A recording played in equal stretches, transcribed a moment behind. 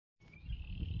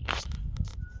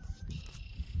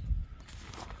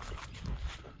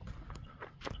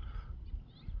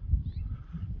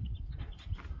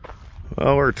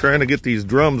Well, we're trying to get these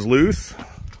drums loose.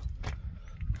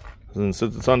 And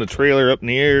since it's on the trailer up in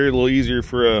the air, a little easier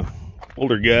for a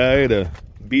older guy to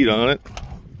beat on it.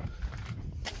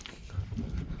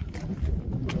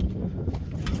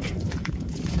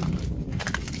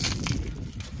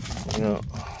 Yeah.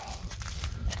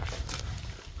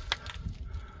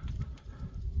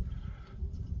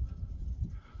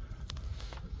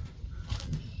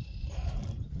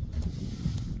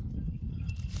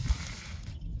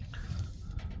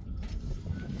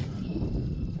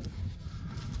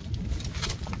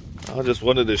 I just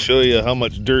wanted to show you how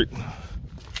much dirt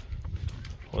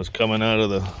was coming out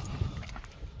of the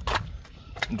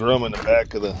drum in the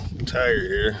back of the tire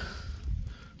here.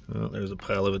 Well, there's a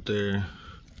pile of it there.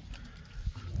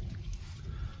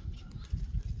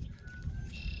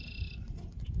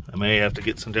 I may have to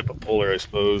get some type of puller, I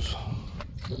suppose.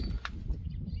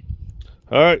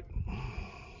 Alright.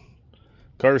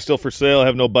 Car is still for sale. I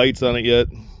have no bites on it yet.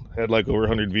 Had like over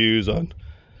 100 views on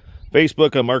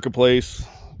Facebook, on Marketplace.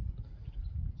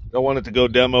 Don't want it to go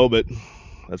demo, but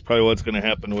that's probably what's going to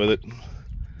happen with it.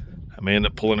 I may end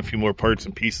up pulling a few more parts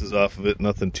and pieces off of it.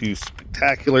 Nothing too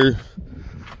spectacular.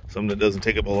 Something that doesn't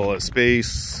take up a lot of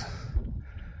space.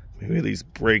 Maybe these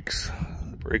brake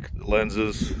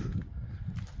lenses.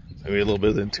 Maybe a little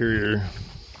bit of the interior.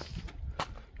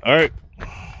 All right.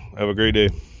 Have a great day.